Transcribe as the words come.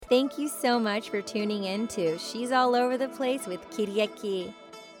Thank you so much for tuning in to She's All Over the Place with Kiriaki.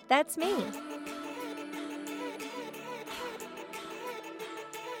 That's me.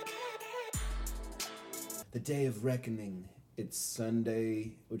 The day of reckoning. It's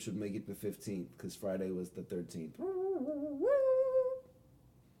Sunday, which would make it the 15th, because Friday was the 13th.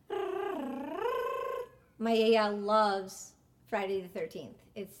 My Yaya loves Friday the 13th.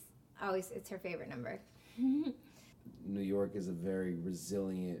 It's her favorite number. New York is a very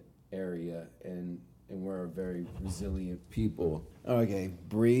resilient area, and we're a very resilient people. Okay,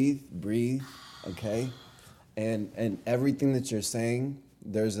 breathe, okay? And everything that you're saying,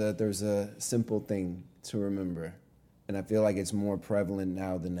 there's a simple thing to remember. And I feel like it's more prevalent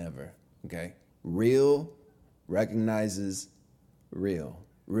now than ever, okay? Real recognizes real.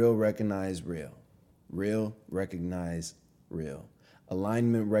 Real recognize real. Real recognize real.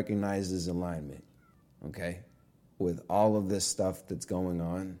 Alignment recognizes alignment, okay? With all of this stuff that's going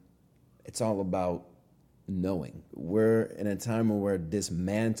on, it's all about knowing. We're in a time where we're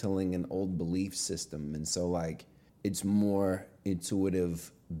dismantling an old belief system, and so like it's more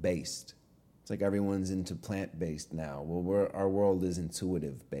intuitive based. It's like everyone's into plant-based now. Well, our world is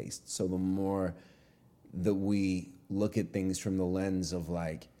intuitive-based. So the more that we look at things from the lens of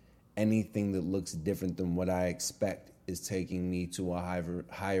like anything that looks different than what I expect is taking me to a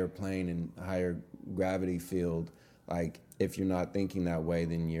higher plane and higher gravity field. Like if you're not thinking that way,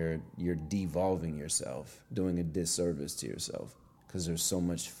 then you're devolving yourself, doing a disservice to yourself because there's so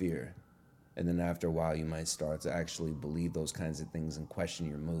much fear. And then after a while, you might start to actually believe those kinds of things and question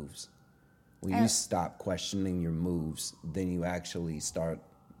your moves. When you stop questioning your moves, then you actually start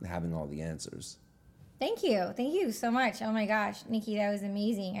having all the answers. Thank you so much. Oh my gosh, Nikki, that was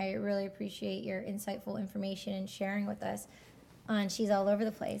amazing. I really appreciate your insightful information and sharing with us on She's All Over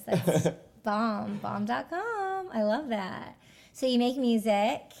the Place. That's bomb.com. I love that. So you make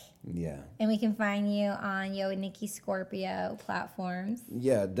music. Yeah. And we can find you on Yo Nicky Scorpio platforms.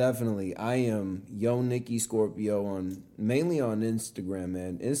 Yeah, definitely. I am Yo Nicky Scorpio mainly on Instagram,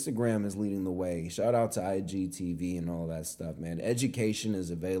 man. Instagram is leading the way. Shout out to IGTV and all that stuff, man. Education is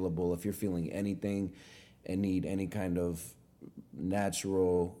available if you're feeling anything and need any kind of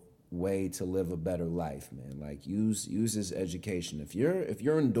natural way to live a better life, man. Like use this education. If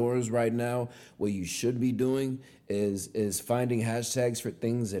you're indoors right now, what you should be doing is finding hashtags for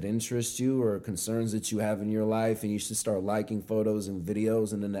things that interest you or concerns that you have in your life, and you should start liking photos and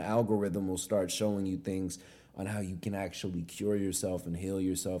videos, and then the algorithm will start showing you things on how you can actually cure yourself and heal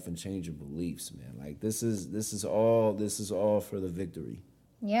yourself and change your beliefs, man. Like this is all for the victory.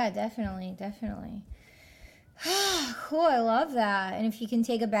 Yeah, definitely. Cool, I love that. And if you can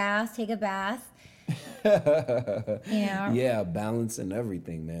take a bath. Yeah, balance and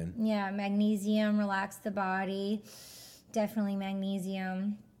everything, man. Yeah, magnesium, relax the body. Definitely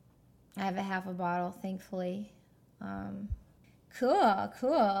magnesium. I have a half a bottle, thankfully.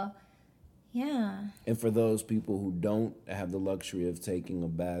 Cool. Yeah. And for those people who don't have the luxury of taking a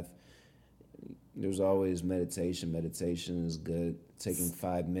bath, there's always meditation. Meditation is good. Taking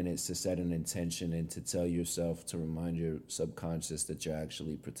 5 minutes to set an intention and to tell yourself, to remind your subconscious that you're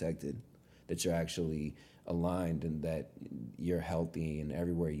actually protected, that you're actually aligned, and that you're healthy, and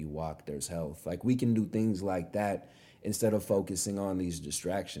everywhere you walk, there's health. Like we can do things like that instead of focusing on these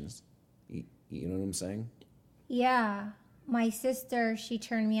distractions. You know what I'm saying? Yeah. My sister, she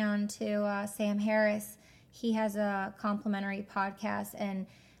turned me on to Sam Harris. He has a complimentary podcast, and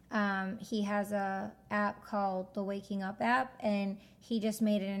he has a app called the Waking Up app, and he just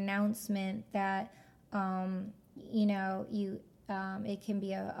made an announcement that it can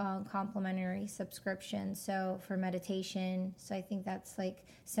be a complimentary subscription, so for meditation. So I think that's like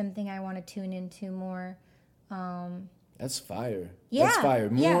something I want to tune into more. That's fire. Yeah, that's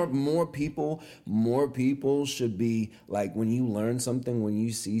fire. More people should be like, when you learn something, when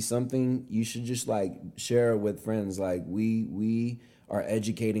you see something, you should just like share it with friends. Like we are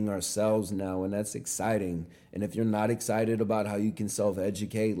educating ourselves now, and that's exciting. And if you're not excited about how you can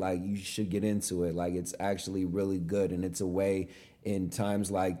self-educate, like you should get into it. Like it's actually really good, and it's a way in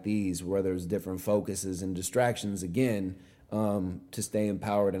times like these where there's different focuses and distractions again, to stay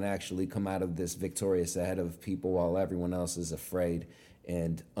empowered and actually come out of this victorious ahead of people while everyone else is afraid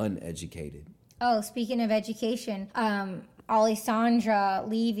and uneducated. Oh, speaking of education, Alessandra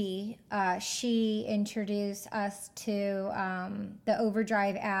Levy, she introduced us to the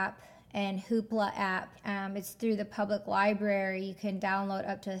Overdrive app and Hoopla app. It's through the public library. You can download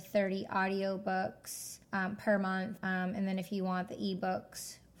up to 30 audiobooks per month. And then if you want the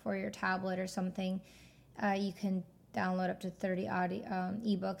ebooks for your tablet or something, you can download up to 30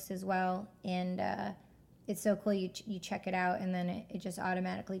 ebooks as well. And it's so cool. You check it out, and then it just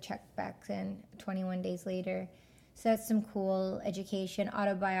automatically checks back in 21 days later. So that's some cool education,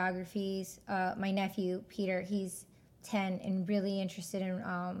 autobiographies. My nephew, Peter, he's 10 and really interested in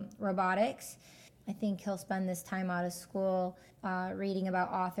robotics. I think he'll spend this time out of school reading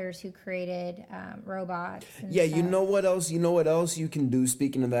about authors who created robots. Yeah, stuff. you know what else? You know what else you can do?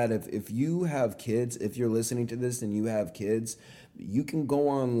 Speaking of that, if you have kids, if you're listening to this and you have kids, you can go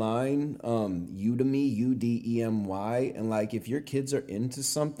online, Udemy, Udemy, and like if your kids are into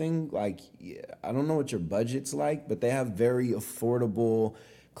something, like I don't know what your budget's like, but they have very affordable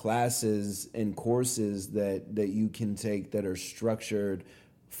classes and courses that you can take that are structured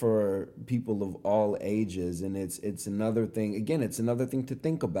for people of all ages. And it's another thing, again, it's another thing to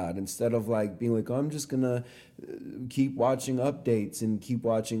think about, instead of like being like, oh, I'm just gonna keep watching updates and keep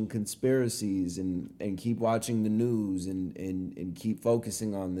watching conspiracies and keep watching the news and keep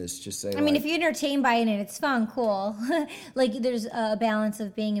focusing on this. Just say, I mean, if you're entertained by it and it's fun, cool. Like there's a balance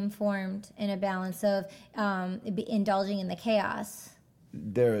of being informed and a balance of indulging in the chaos.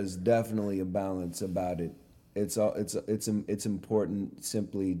 There is definitely a balance about it. It's important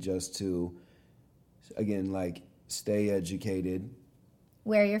simply just to, again, like stay educated,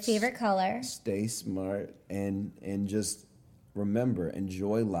 Wear your favorite color, stay smart, and just remember,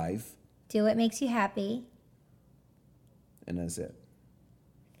 enjoy life, do what makes you happy, and that's it.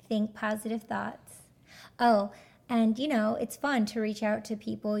 think positive thoughts. Oh, and it's fun to reach out to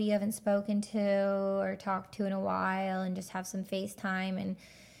people you haven't spoken to or talked to in a while and just have some FaceTime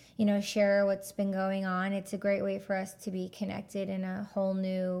and share what's been going on. It's a great way for us to be connected in a whole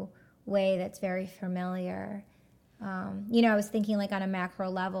new way that's very familiar. I was thinking like on a macro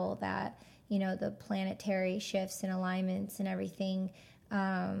level that, the planetary shifts and alignments and everything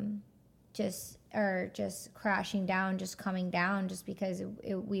just crashing down, just coming down, just because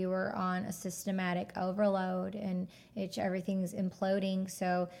we were on a systematic overload and everything's imploding.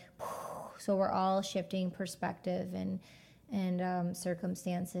 So we're all shifting perspective and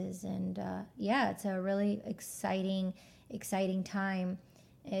circumstances, and it's a really exciting time.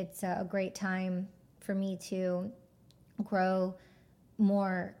 It's a great time for me to grow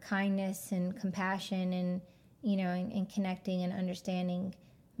more kindness and compassion and and connecting and understanding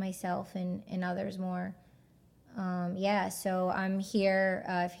myself and others more. So I'm here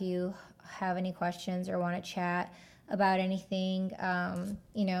if you have any questions or want to chat about anything,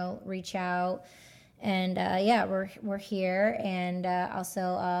 reach out. And we're here, and also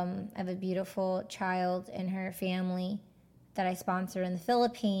I have a beautiful child and her family that I sponsor in the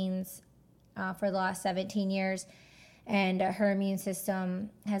Philippines for the last 17 years, and her immune system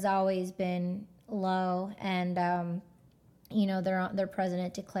has always been low, and their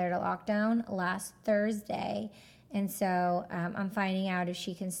president declared a lockdown last Thursday, and so I'm finding out if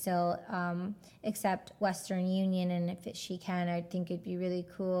she can still accept Western Union, and if she can, I think it'd be really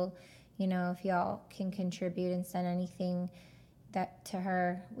cool. If y'all can contribute and send anything that to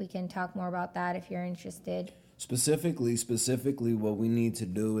her, we can talk more about that if you're interested. Specifically, what we need to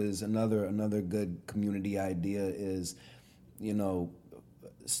do is another good community idea is,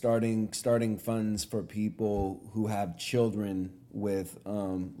 starting funds for people who have children with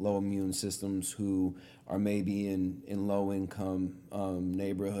low immune systems who are maybe in low income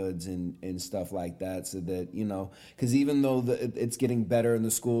neighborhoods and stuff like that, so that because even though it's getting better and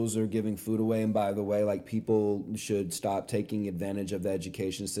the schools are giving food away, and by the way, like people should stop taking advantage of the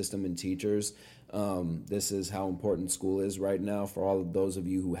education system and teachers. This is how important school is right now for all of those of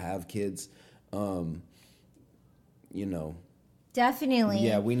you who have kids. Definitely.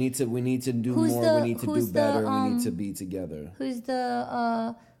 Yeah, we need to do more. We need to do better. We need to be together. Who's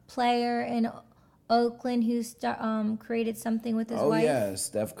the player in Oakland who created something with his wife? Oh yeah,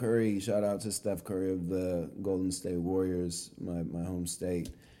 Steph Curry. Shout out to Steph Curry of the Golden State Warriors, my home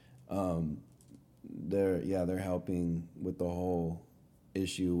state. They're helping with the whole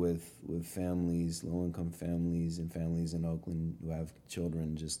issue with families, low income families, and families in Oakland who have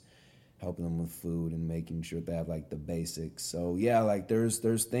children, just helping them with food and making sure they have like the basics. So yeah, like there's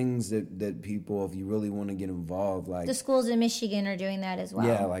things that people, if you really want to get involved, like the schools in Michigan are doing that as well.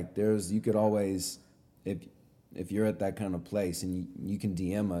 Yeah, like you could always, if you're at that kind of place, and you can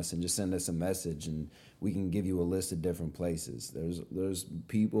DM us and just send us a message, and we can give you a list of different places. There's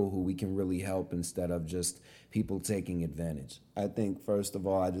people who we can really help instead of just people taking advantage. I think first of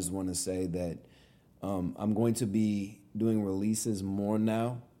all, I just want to say that I'm going to be doing releases more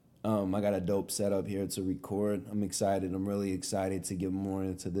now. I got a dope setup here to record. I'm excited. I'm really excited to get more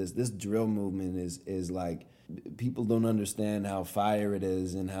into this. This drill movement is like, people don't understand how fire it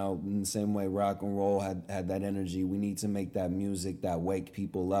is, and how in the same way rock and roll had that energy. We need to make that music that wake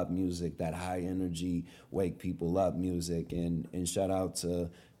people up music, that high energy wake people up music. And shout out to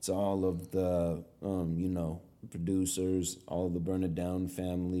all of the producers, all of the Burn It Down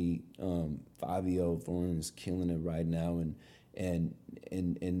family. Fabio Foreign is killing it right now, and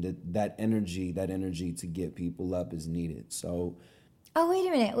that energy to get people up is needed. So, oh, wait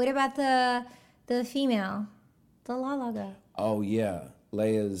a minute. What about the female, the Lala girl? Oh yeah,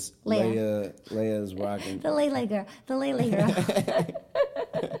 Leia's rocking. The Lele girl.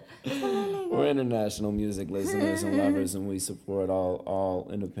 We're international music listeners and lovers, and we support all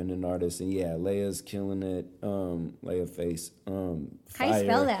independent artists. And yeah, Leia's killing it. Leia Face. How you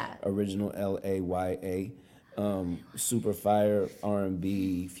spell that? Original Laya. Super fire,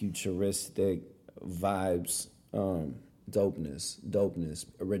 R&B, futuristic vibes, dopeness,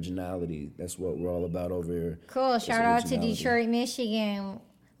 originality. That's what we're all about over here. Cool. Shout out to Detroit, Michigan.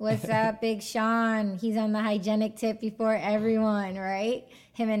 What's up, Big Sean? He's on the hygienic tip before everyone, right?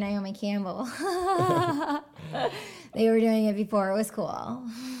 Him and Naomi Campbell. They were doing it before. It was cool.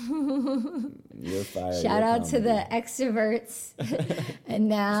 You're fired. Shout out to the extroverts. And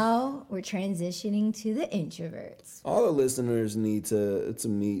now we're transitioning to the introverts. All the listeners need to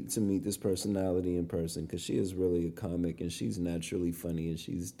meet this personality in person, because she is really a comic, and she's naturally funny, and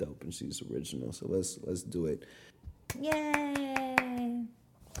she's dope, and she's original. So let's do it. Yay!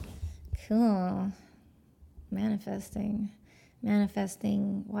 Cool. Manifesting,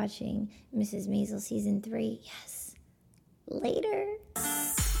 watching Mrs. Maisel season 3. Yes. Later.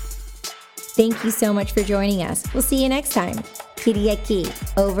 Thank you so much for joining us. We'll see you next time. Kiriaki,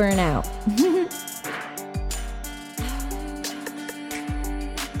 over and out.